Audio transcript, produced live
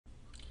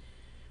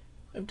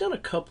I've done a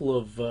couple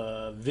of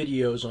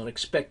videos on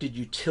expected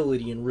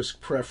utility and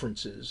risk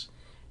preferences,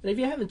 and if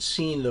you haven't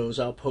seen those,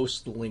 I'll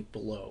post the link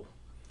below.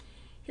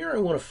 Here I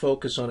want to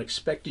focus on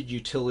expected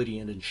utility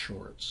and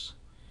insurance.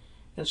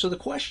 And so the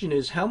question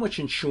is, how much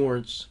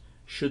insurance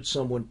should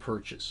someone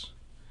purchase?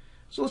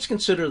 So let's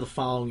consider the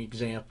following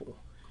example.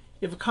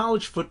 If a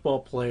college football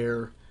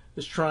player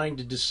is trying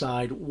to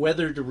decide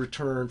whether to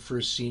return for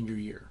his senior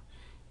year.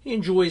 He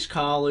enjoys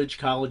college,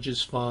 college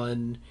is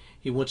fun,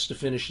 he wants to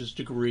finish his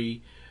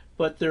degree,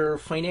 but there are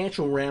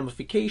financial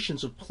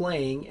ramifications of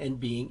playing and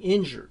being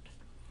injured.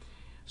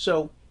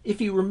 So if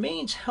he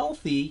remains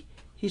healthy,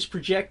 he's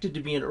projected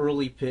to be an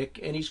early pick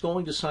and he's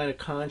going to sign a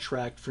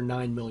contract for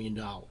 $9 million.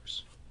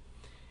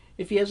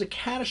 If he has a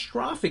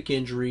catastrophic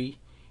injury,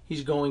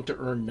 he's going to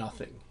earn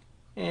nothing.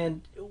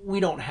 And we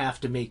don't have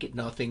to make it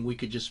nothing. We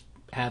could just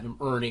have him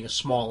earning a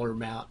smaller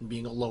amount and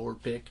being a lower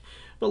pick.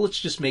 But let's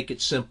just make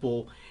it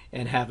simple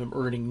and have him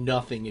earning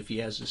nothing if he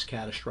has this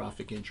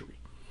catastrophic injury.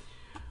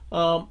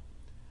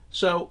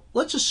 So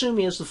let's assume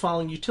he has the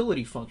following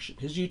utility function.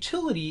 His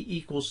utility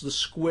equals the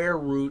square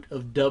root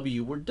of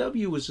W, where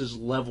W is his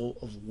level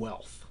of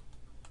wealth.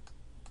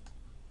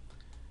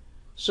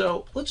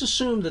 So let's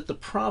assume that the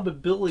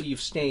probability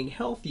of staying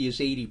healthy is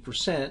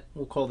 80%.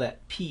 We'll call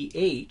that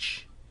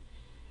pH.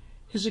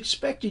 His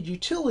expected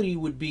utility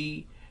would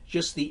be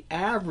just the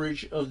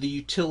average of the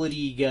utility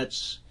he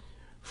gets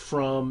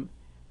from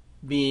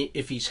being,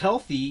 if he's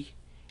healthy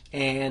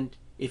and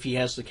if he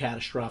has the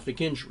catastrophic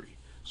injury.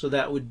 So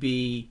that would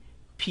be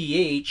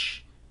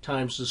pH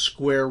times the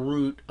square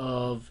root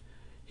of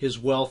his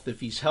wealth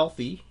if he's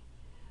healthy,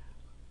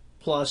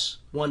 plus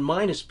 1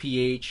 minus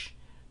pH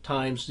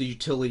times the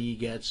utility he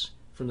gets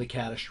from the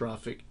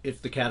catastrophic,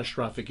 if the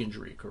catastrophic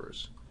injury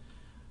occurs.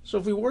 So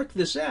if we work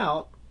this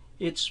out,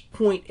 it's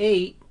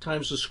 0.8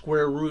 times the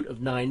square root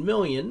of 9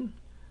 million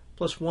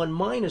plus 1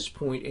 minus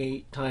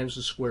 0.8 times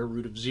the square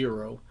root of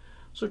 0.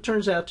 So it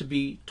turns out to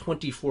be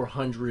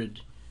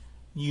 2,400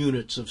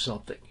 units of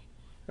something.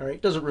 All right,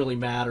 it doesn't really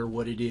matter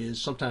what it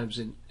is. Sometimes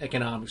in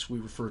economics we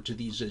refer to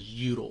these as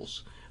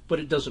utils, but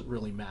it doesn't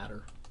really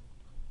matter.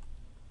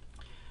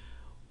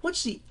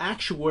 What's the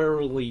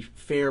actuarially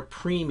fair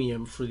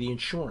premium for the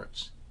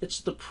insurance? It's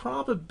the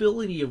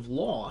probability of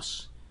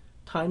loss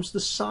times the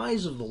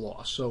size of the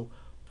loss. So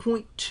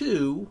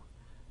 0.2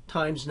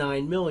 times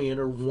 9 million,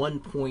 or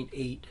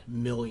 1.8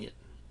 million.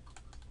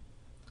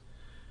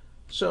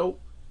 So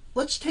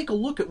let's take a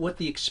look at what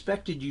the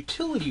expected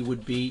utility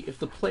would be if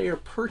the player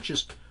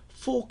purchased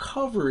full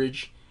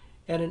coverage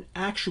at an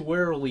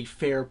actuarially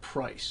fair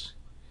price.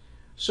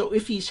 So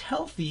if he's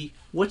healthy,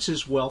 what's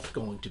his wealth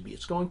going to be?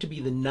 It's going to be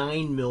the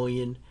 9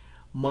 million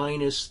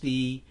minus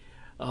the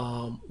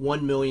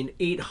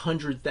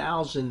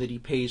 1,800,000 that he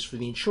pays for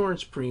the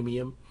insurance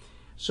premium.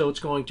 So it's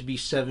going to be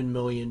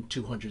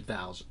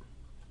 7,200,000.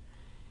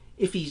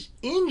 If he's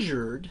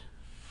injured,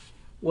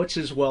 what's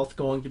his wealth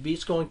going to be?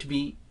 It's going to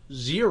be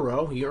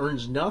 0. He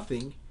earns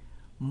nothing,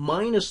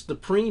 minus the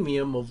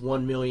premium of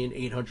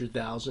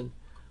 1,800,000,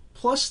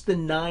 plus the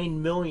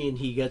 9 million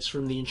he gets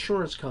from the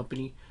insurance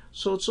company.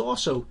 So it's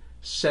also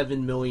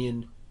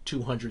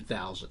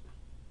 7,200,000.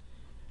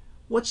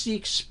 What's the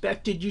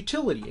expected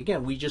utility?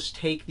 Again, we just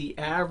take the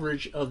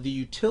average of the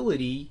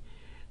utility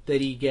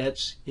that he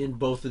gets in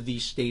both of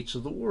these states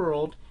of the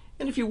world,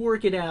 and if you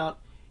work it out,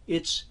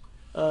 it's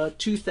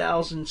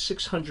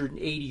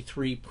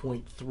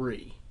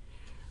 2,683.3.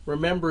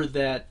 Remember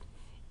that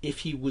if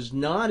he was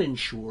not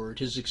insured,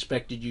 his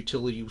expected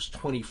utility was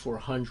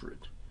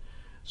 2,400.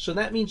 So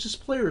that means this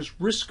player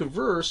is risk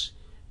averse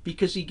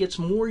because he gets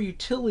more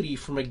utility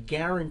from a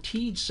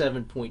guaranteed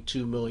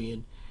 7.2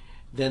 million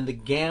than the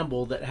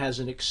gamble that has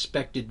an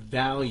expected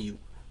value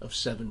of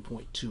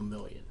 7.2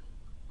 million.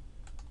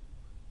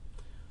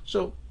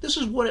 So this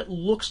is what it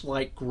looks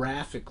like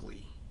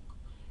graphically,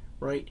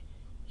 right?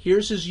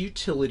 Here's his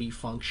utility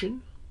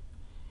function,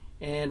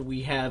 and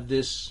we have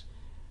this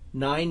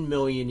 9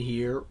 million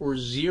here, or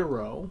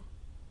 0,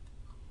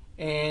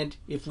 and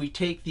if we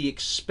take the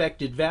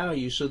expected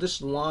value, so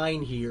this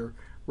line here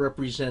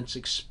represents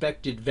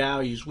expected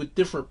values with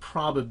different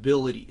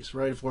probabilities,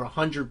 right? If we're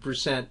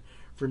 100%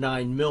 for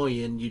 9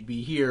 million, you'd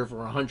be here. If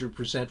we're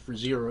 100% for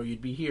 0,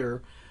 you'd be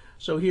here.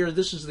 So here,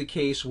 this is the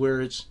case where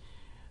it's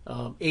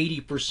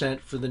 80%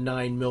 for the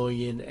 9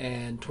 million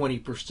and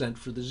 20%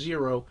 for the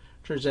 0.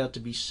 Turns out to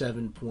be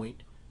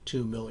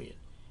 7.2 million.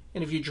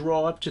 And if you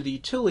draw up to the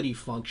utility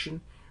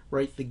function,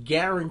 right, the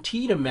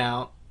guaranteed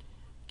amount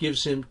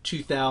gives him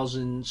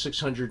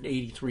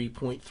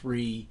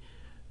 2,683.3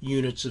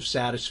 units of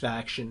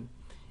satisfaction.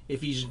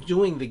 If he's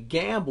doing the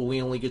gamble, he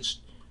only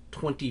gets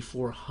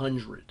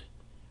 2,400,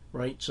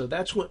 right? So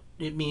that's what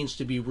it means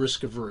to be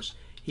risk averse.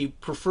 He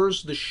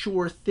prefers the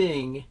sure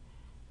thing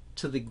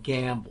to the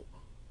gamble.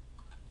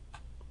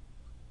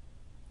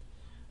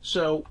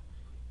 So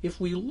if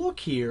we look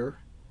here,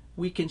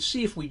 we can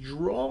see if we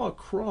draw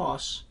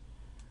across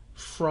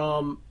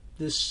from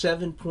this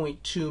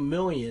 7.2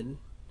 million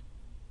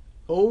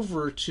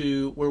over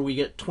to where we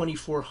get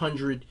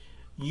 2,400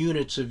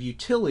 units of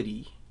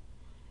utility,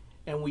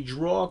 and we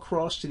draw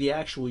across to the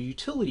actual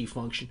utility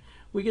function,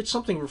 we get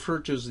something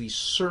referred to as the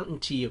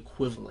certainty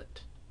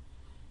equivalent.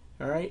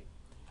 All right?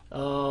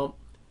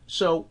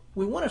 So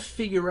we want to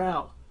figure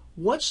out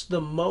what's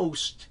the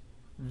most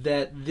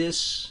that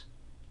this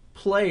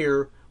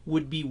player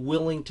would be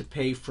willing to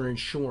pay for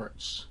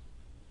insurance,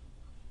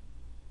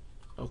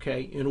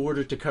 okay, in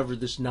order to cover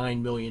this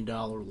 $9 million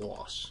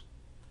loss.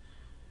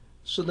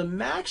 So the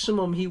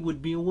maximum he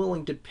would be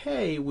willing to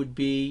pay would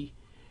be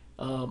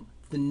the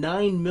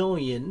 9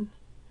 million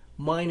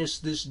minus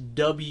this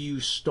W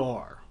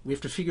star. We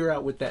have to figure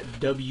out what that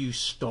W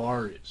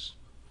star is.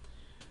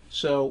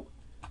 So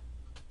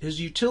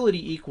his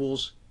utility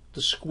equals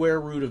the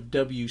square root of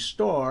W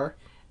star.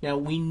 Now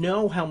we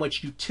know how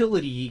much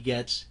utility he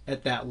gets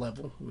at that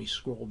level. Let me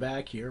scroll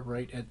back here,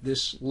 right? At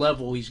this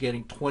level he's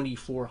getting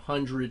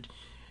 2,400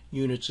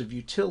 units of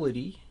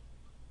utility.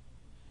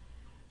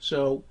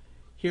 So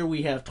here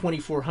we have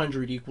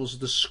 2,400 equals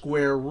the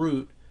square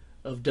root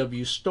of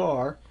W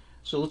star.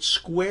 So let's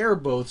square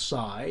both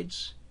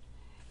sides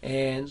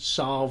and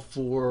solve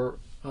for,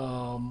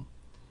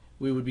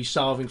 we would be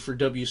solving for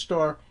W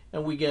star,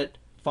 and we get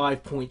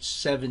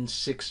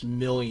 5.76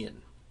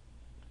 million.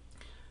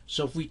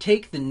 So if we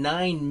take the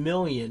 9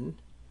 million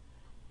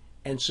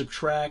and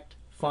subtract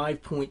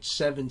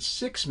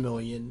 5.76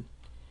 million,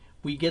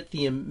 we get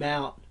the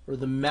amount or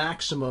the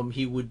maximum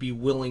he would be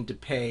willing to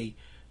pay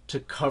to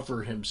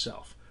cover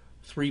himself,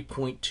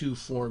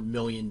 $3.24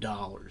 million.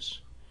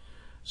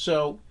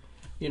 So,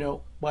 you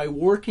know, by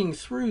working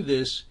through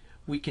this,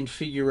 we can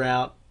figure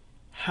out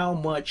how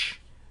much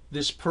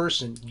this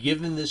person,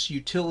 given this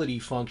utility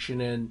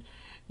function and,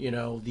 you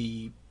know,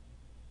 the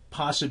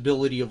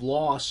possibility of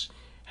loss,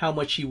 how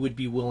much he would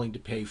be willing to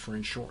pay for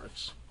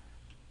insurance.